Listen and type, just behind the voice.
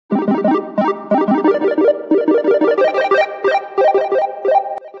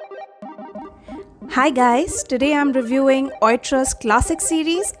Hi guys, today I'm reviewing Oytra's Classic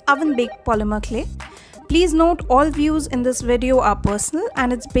Series Oven Bake Polymer Clay. Please note all views in this video are personal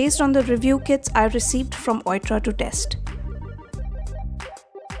and it's based on the review kits I received from Oytra to test.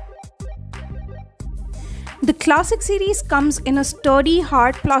 The Classic Series comes in a sturdy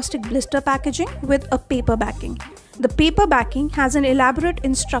hard plastic blister packaging with a paper backing. The paper backing has an elaborate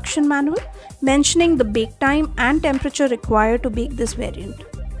instruction manual mentioning the bake time and temperature required to bake this variant.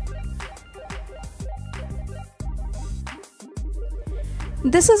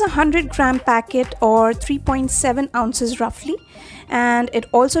 This is a 100-gram packet or 3.7 ounces roughly, and it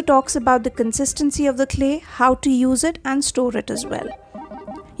also talks about the consistency of the clay, how to use it and store it as well.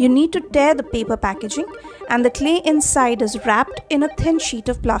 You need to tear the paper packaging and the clay inside is wrapped in a thin sheet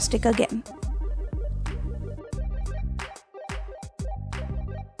of plastic again.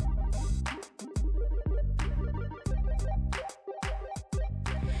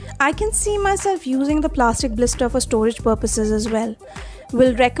 I can see myself using the plastic blister for storage purposes as well.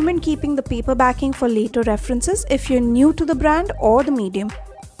 We'll recommend keeping the paper backing for later references if you're new to the brand or the medium.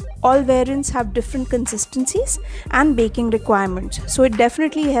 All variants have different consistencies and baking requirements, so it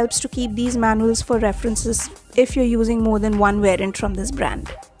definitely helps to keep these manuals for references if you're using more than one variant from this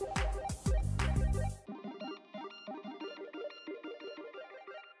brand.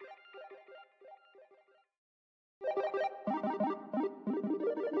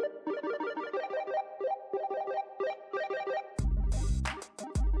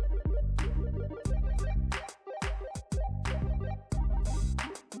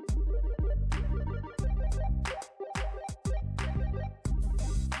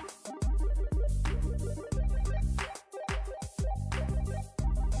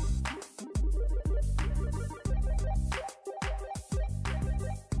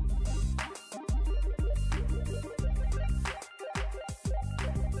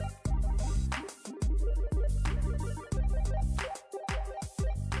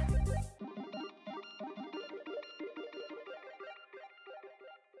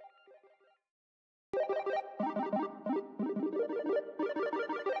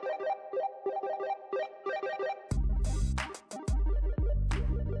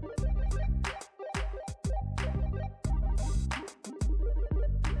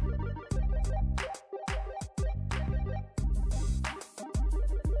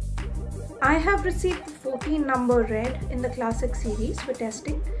 I have received the 14 number red in the Classic series for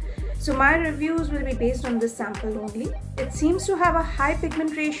testing, so my reviews will be based on this sample only. It seems to have a high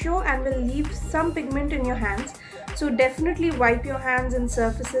pigment ratio and will leave some pigment in your hands, so definitely wipe your hands and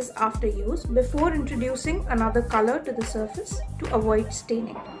surfaces after use before introducing another color to the surface to avoid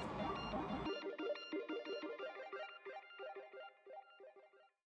staining.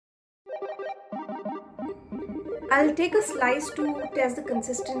 I'll take a slice to test the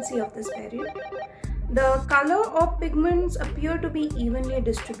consistency of this variant. The color of pigments appear to be evenly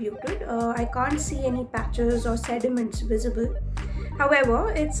distributed. I can't see any patches or sediments visible.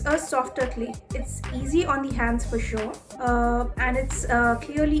 However, it's a softer clay. It's easy on the hands for sure, and it's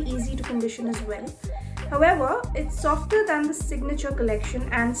clearly easy to condition as well. However, it's softer than the Signature collection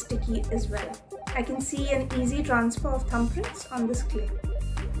and sticky as well. I can see an easy transfer of thumbprints on this clay.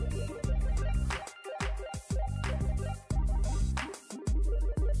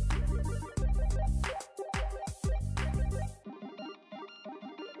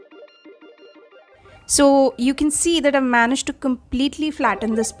 So you can see that I've managed to completely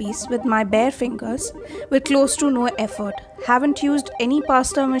flatten this piece with my bare fingers with close to no effort. Haven't used any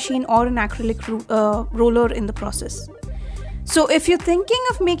pasta machine or an acrylic roller in the process. So if you're thinking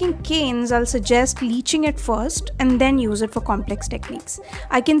of making canes, I'll suggest leaching it first and then use it for complex techniques.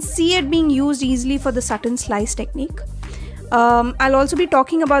 I can see it being used easily for the Sutton slice technique. I'll also be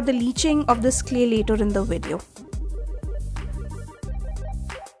talking about the leaching of this clay later in the video.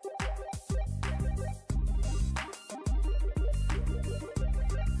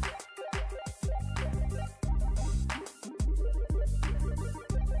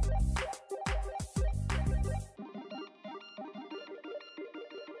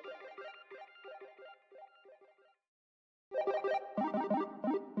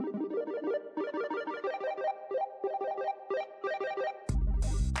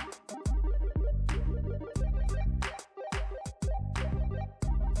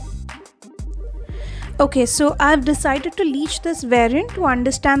 Okay, so I've decided to leach this variant to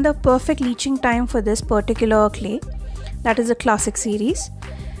understand the perfect leaching time for this particular clay. That is a Classic series.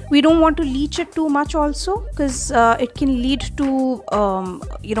 We don't want to leach it too much also, because it can lead to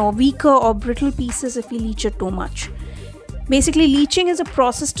weaker or brittle pieces if we leach it too much. Basically, leaching is a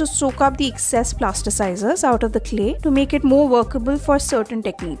process to soak up the excess plasticizers out of the clay to make it more workable for certain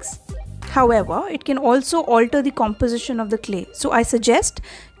techniques. However, it can also alter the composition of the clay. So I suggest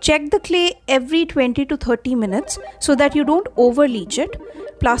check the clay every 20 to 30 minutes so that you don't over leach it.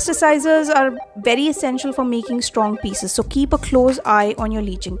 Plasticizers are very essential for making strong pieces, so keep a close eye on your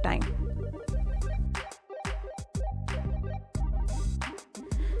leaching time.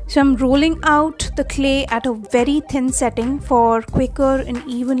 So I'm rolling out the clay at a very thin setting for quicker and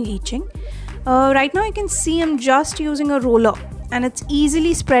even leaching. Right now you can see I'm just using a roller and it's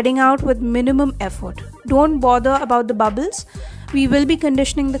easily spreading out with minimum effort. Don't bother about the bubbles. We will be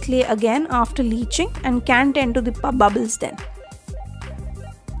conditioning the clay again after leaching and can tend to the bubbles then.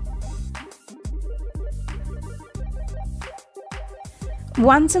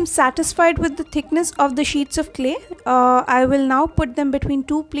 Once I'm satisfied with the thickness of the sheets of clay, I will now put them between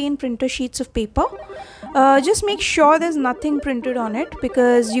two plain printer sheets of paper. Just make sure there's nothing printed on it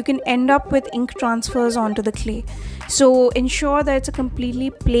because you can end up with ink transfers onto the clay. So ensure that it's a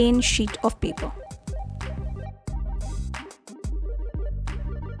completely plain sheet of paper.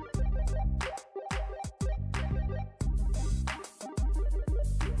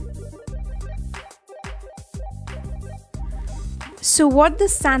 So what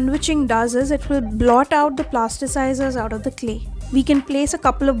this sandwiching does is it will blot out the plasticizers out of the clay. We can place a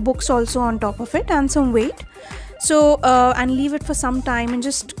couple of books also on top of it and some weight. So and leave it for some time and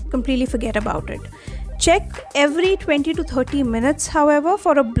just completely forget about it. Check every 20 to 30 minutes, however,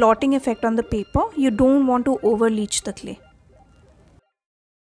 for a blotting effect on the paper. You don't want to over leach the clay.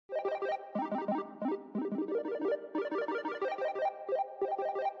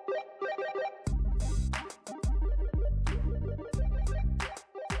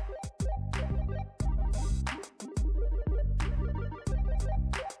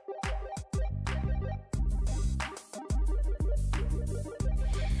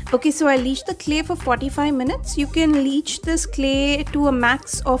 Okay, so I leached the clay for 45 minutes. You can leach this clay to a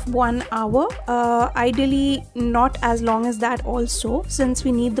max of 1 hour. Ideally not as long as that also, since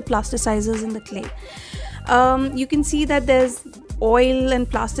we need the plasticizers in the clay. You can see that there's oil and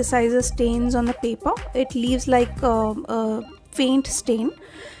plasticizer stains on the paper. It leaves like a faint stain.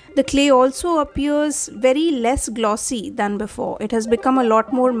 The clay also appears very less glossy than before. It has become a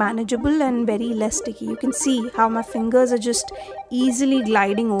lot more manageable and very less sticky. You can see how my fingers are just easily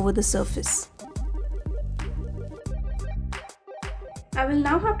gliding over the surface. I will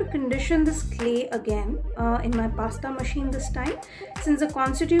now have to condition this clay again in my pasta machine this time, since the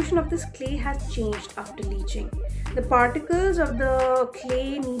constitution of this clay has changed after leaching. The particles of the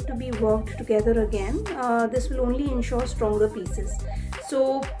clay need to be worked together again. This will only ensure stronger pieces.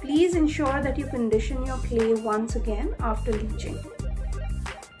 So please ensure that you condition your clay once again after leaching.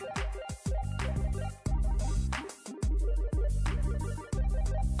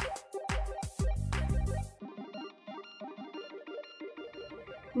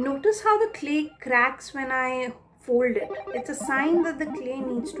 Notice how the clay cracks when I fold it. It's a sign that the clay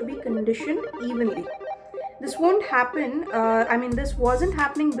needs to be conditioned evenly. This won't happen, this wasn't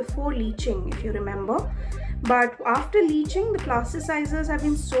happening before leaching, if you remember. But after leaching, the plasticizers have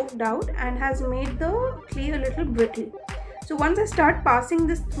been soaked out and has made the clay a little brittle. So once I start passing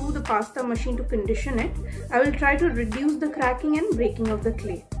this through the pasta machine to condition it, I will try to reduce the cracking and breaking of the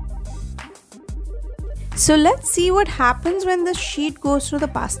clay. So let's see what happens when the sheet goes through the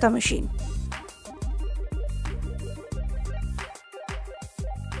pasta machine.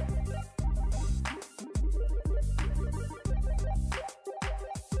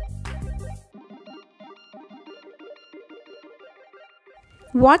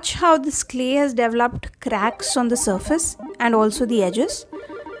 Watch how this clay has developed cracks on the surface and also the edges.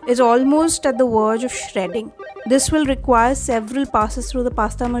 It's almost at the verge of shredding. This will require several passes through the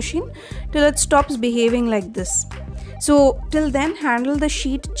pasta machine till it stops behaving like this. So till then, handle the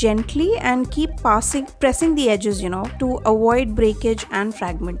sheet gently and keep pressing the edges, to avoid breakage and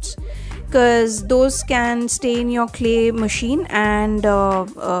fragments, because those can stain your clay machine and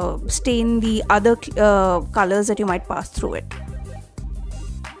stain the other colors that you might pass through it.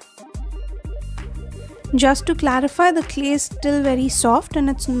 Just to clarify, the clay is still very soft and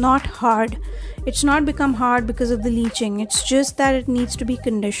it's not hard. It's not become hard because of the leaching. It's just that it needs to be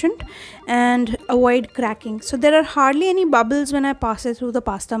conditioned and avoid cracking. So there are hardly any bubbles when I pass it through the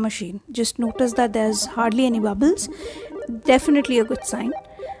pasta machine. Just notice that there's hardly any bubbles. Definitely a good sign.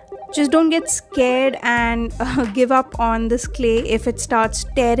 Just don't get scared and give up on this clay if it starts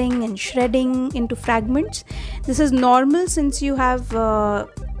tearing and shredding into fragments. This is normal since you have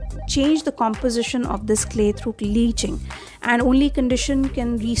change the composition of this clay through leaching, and only condition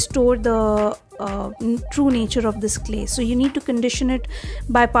can restore the true nature of this clay. So you need to condition it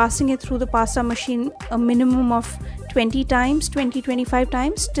by passing it through the pasta machine a minimum of 20 times, 20-25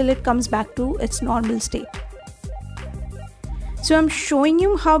 times, till it comes back to its normal state. So I'm showing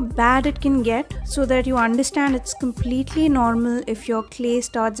you how bad it can get so that you understand it's completely normal if your clay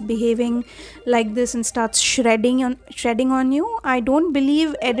starts behaving like this and starts shredding on you. I don't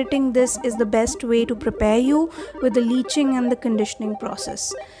believe editing this is the best way to prepare you with the leaching and the conditioning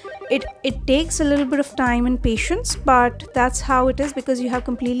process. It takes a little bit of time and patience, but that's how it is, because you have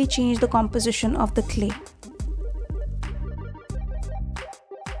completely changed the composition of the clay.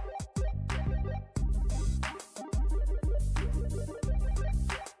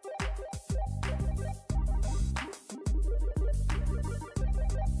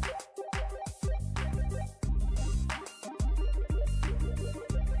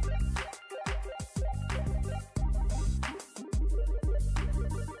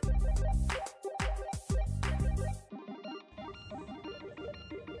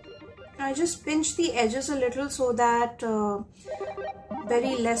 I just pinch the edges a little so that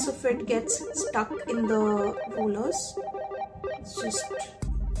very less of it gets stuck in the rollers. It's just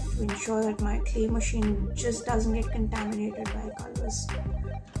to ensure that my clay machine just doesn't get contaminated by colors.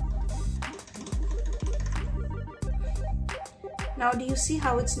 Now do you see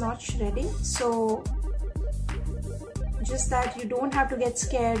how it's not shredding? So just that you don't have to get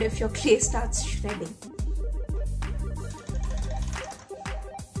scared if your clay starts shredding.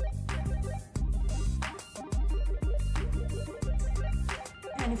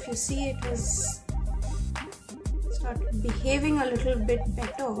 And if you see, it was started behaving a little bit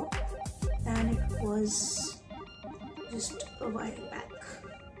better than it was just a while back.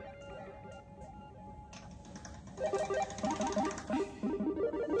 There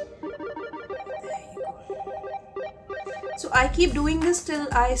you go. So I keep doing this till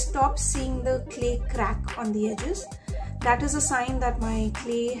I stop seeing the clay crack on the edges. That is a sign that my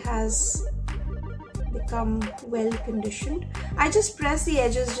clay has become well conditioned. I just press the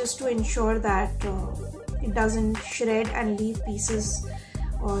edges just to ensure that it doesn't shred and leave pieces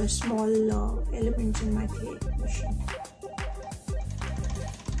or small elements in my clay machine.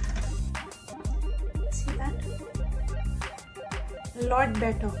 See that? A lot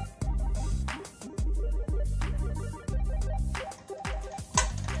better.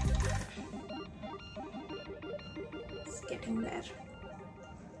 It's getting there.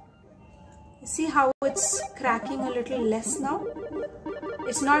 See how it's cracking a little less now?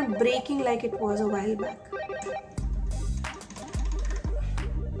 It's not breaking like it was a while back.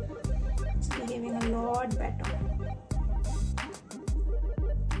 It's behaving a lot better.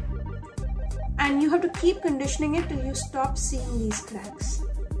 And you have to keep conditioning it till you stop seeing these cracks.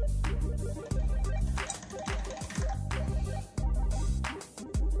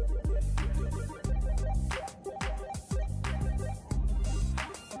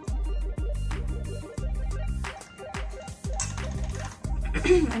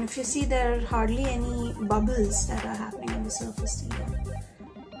 And if you see, there are hardly any bubbles that are happening on the surface either.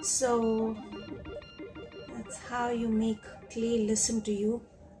 So that's how you make clay listen to you.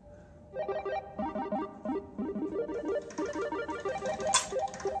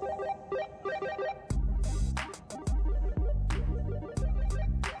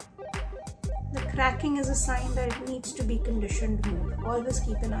 The cracking is a sign that it needs to be conditioned more. Always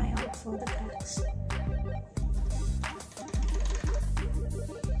keep an eye out for the cracks.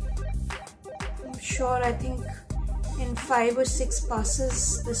 Sure, I think in 5 or 6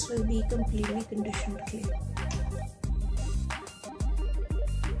 passes this will be completely conditioned clay.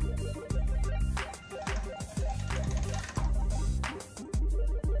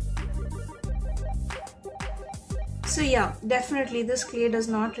 So yeah, definitely this clay does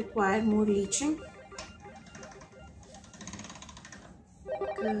not require more leaching,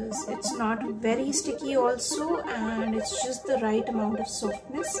 because it's not very sticky also, and it's just the right amount of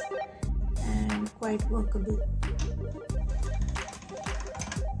softness and quite workable.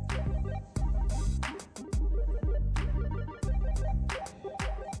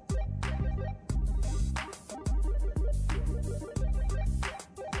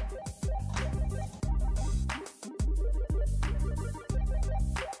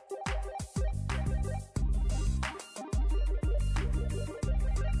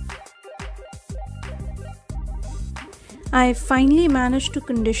 I finally managed to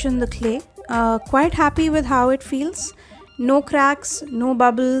condition the clay. Quite happy with how it feels. No cracks, no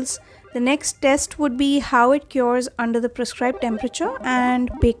bubbles. The next test would be how it cures under the prescribed temperature and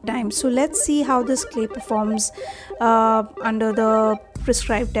bake time. So let's see how this clay performs under the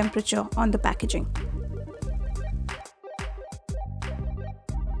prescribed temperature on the packaging.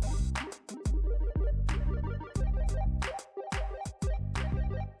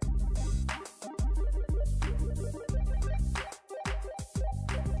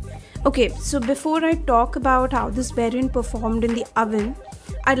 Okay, so before I talk about how this variant performed in the oven,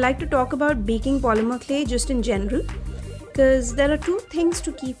 I'd like to talk about baking polymer clay just in general, because there are two things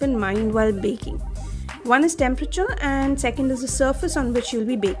to keep in mind while baking. One is temperature and second is the surface on which you'll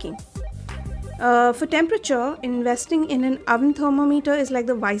be baking. For temperature, investing in an oven thermometer is like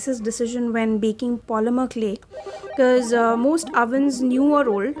the wisest decision when baking polymer clay, because most ovens, new or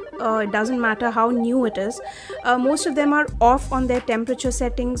old, it doesn't matter how new it is, most of them are off on their temperature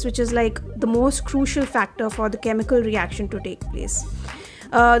settings, which is like the most crucial factor for the chemical reaction to take place.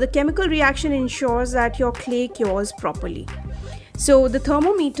 The chemical reaction ensures that your clay cures properly. So the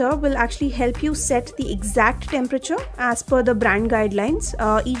thermometer will actually help you set the exact temperature as per the brand guidelines.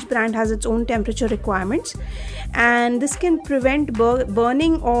 Each brand has its own temperature requirements, and this can prevent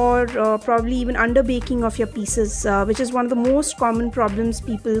burning or probably even under baking of your pieces, which is one of the most common problems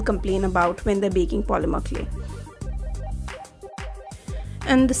people complain about when they're baking polymer clay.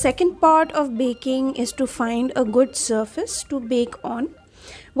 And the second part of baking is to find a good surface to bake on.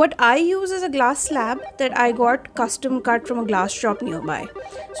 What I use is a glass slab that I got custom cut from a glass shop nearby.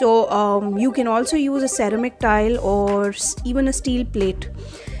 So you can also use a ceramic tile or even a steel plate.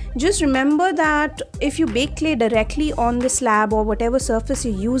 Just remember that if you bake clay directly on the slab or whatever surface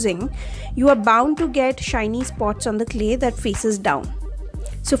you're using, you are bound to get shiny spots on the clay that faces down.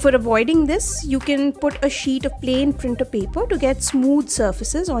 So for avoiding this, you can put a sheet of plain printer paper to get smooth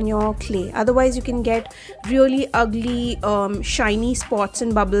surfaces on your clay. Otherwise, you can get really ugly shiny spots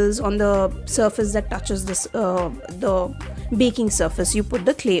and bubbles on the surface that touches this, the baking surface you put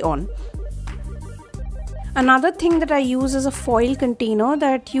the clay on. Another thing that I use is a foil container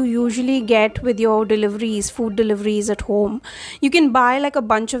that you usually get with your deliveries, food deliveries at home. You can buy like a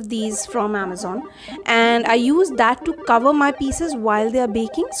bunch of these from Amazon, and I use that to cover my pieces while they are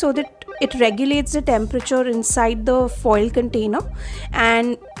baking so that it regulates the temperature inside the foil container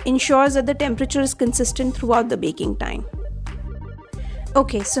and ensures that the temperature is consistent throughout the baking time.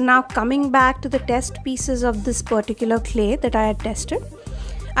 Okay, so now coming back to the test pieces of this particular clay that I had tested.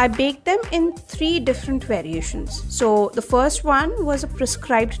 I baked them in 3 different variations. So the first one was a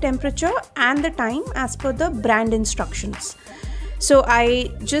prescribed temperature and the time as per the brand instructions. So I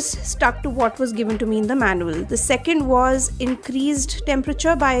just stuck to what was given to me in the manual. The second was increased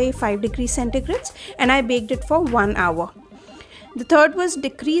temperature by 5 degrees centigrade and I baked it for 1 hour. The third was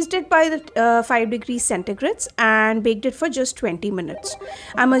decreased it by the 5 degrees centigrade and baked it for just 20 minutes.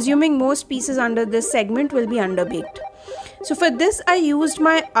 I'm assuming most pieces under this segment will be underbaked. So for this, I used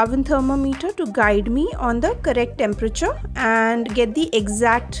my oven thermometer to guide me on the correct temperature and get the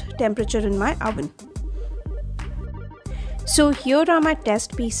exact temperature in my oven. So here are my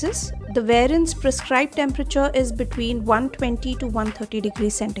test pieces. The variant's prescribed temperature is between 120 to 130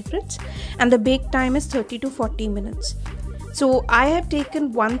 degrees centigrade and the bake time is 30 to 40 minutes. So I have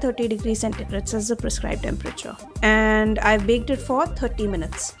taken 130 degrees centigrade as the prescribed temperature and I've baked it for 30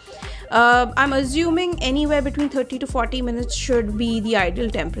 minutes. I'm assuming anywhere between 30 to 40 minutes should be the ideal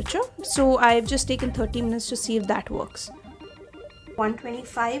temperature. So I've just taken 30 minutes to see if that works.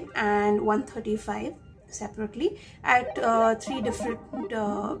 125 and 135 separately at 3 different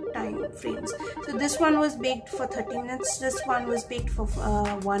time frames. So this one was baked for 30 minutes, this one was baked for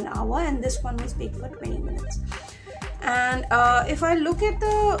 1 hour and this one was baked for 20 minutes. And if I look at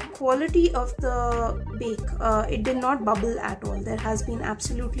the quality of the bake, it did not bubble at all. There has been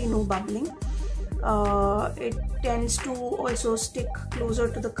absolutely no bubbling. It tends to also stick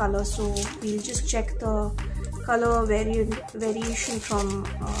closer to the color, so we'll just check the color variation from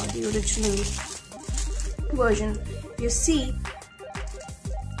the original version. You see,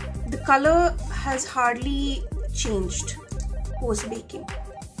 the color has hardly changed post baking,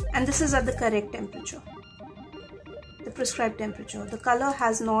 and this is at the correct temperature. The prescribed temperature. The color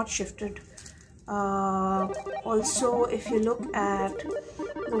has not shifted. Also, if you look at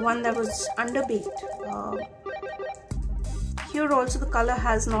the one that was underbaked, here also the color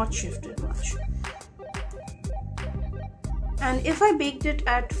has not shifted much. And if I baked it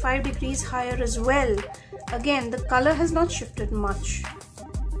at 5 degrees higher as well, again the color has not shifted much.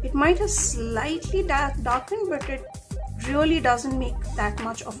 It might have slightly darkened, but it really doesn't make that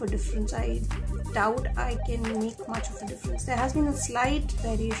much of a difference. I doubt I can make much of a difference. There has been a slight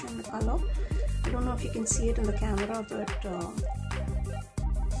variation in the color. I don't know if you can see it in the camera, but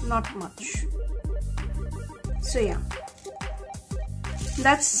not much. So yeah,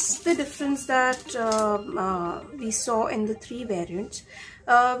 That's the difference that we saw in the 3 variants.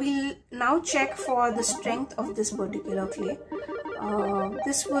 We'll now check for the strength of this particular clay.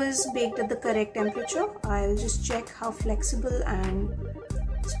 This was baked at the correct temperature. I'll just check how flexible and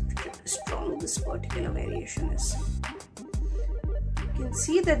strong this particular variation is. You can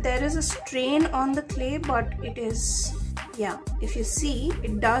see that there is a strain on the clay, but it is, yeah, if you see,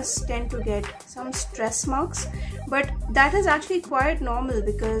 it does tend to get some stress marks, but that is actually quite normal,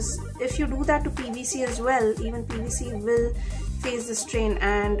 because if you do that to PVC as well, even PVC will face the strain,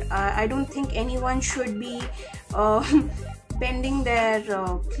 and I don't think anyone should be bending their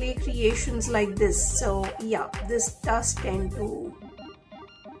clay creations like this. So yeah, this does tend to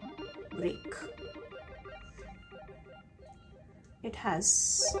break. It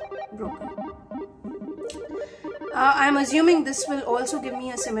has broken. I'm assuming this will also give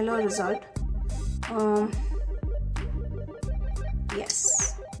me a similar result.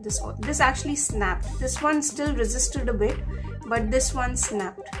 Yes, this actually snapped. This one still resisted a bit, but this one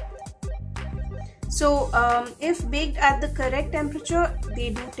snapped. So if baked at the correct temperature,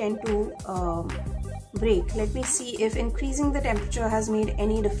 they do tend to break. Let me see if increasing the temperature has made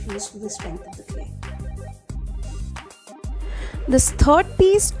any difference to the strength of the clay. This third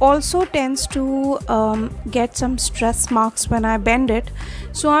piece also tends to get some stress marks when I bend it,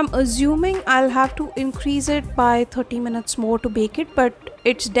 so I'm assuming I'll have to increase it by 30 minutes more to bake it, but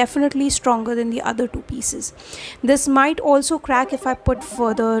it's definitely stronger than the other 2 pieces. This might also crack if I put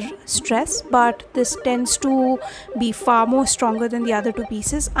further stress, but this tends to be far more stronger than the other 2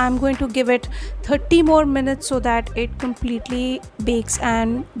 pieces. I'm going to give it 30 more minutes so that it completely bakes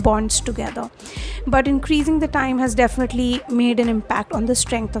and bonds together, but increasing the time has definitely made an impact on the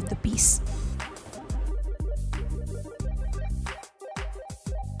strength of the piece.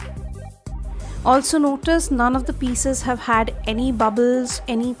 Also notice none of the pieces have had any bubbles,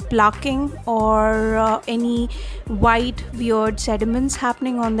 any plucking, or any white weird sediments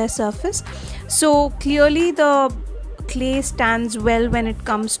happening on their surface. So clearly the clay stands well when it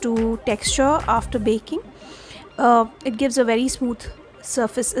comes to texture after baking. It gives a very smooth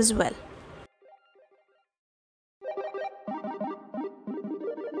surface as well.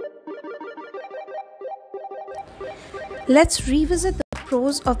 Let's revisit the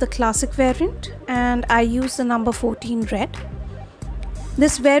pros of the classic variant, and I use the number 14 red.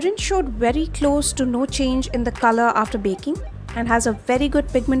 This variant showed very close to no change in the color after baking and has a very good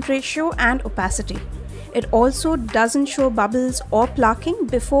pigment ratio and opacity. It also doesn't show bubbles or plucking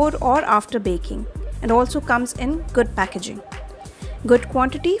before or after baking, and also comes in good packaging. Good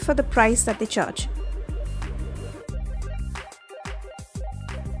quantity for the price that they charge.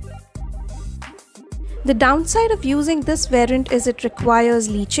 The downside of using this variant is it requires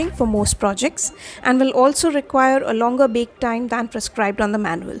leaching for most projects and will also require a longer bake time than prescribed on the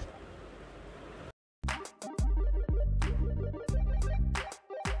manual.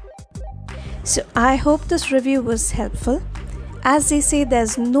 So I hope this review was helpful. As they say,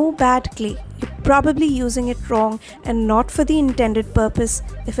 there's no bad clay. You're probably using it wrong and not for the intended purpose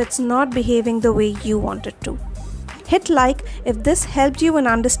if it's not behaving the way you want it to. Hit like if this helped you in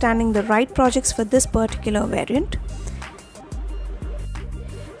understanding the right projects for this particular variant.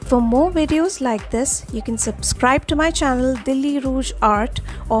 For more videos like this, you can subscribe to my channel Dilli Rouge Art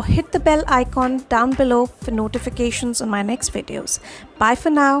or hit the bell icon down below for notifications on my next videos. Bye for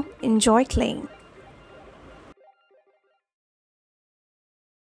now. Enjoy claying.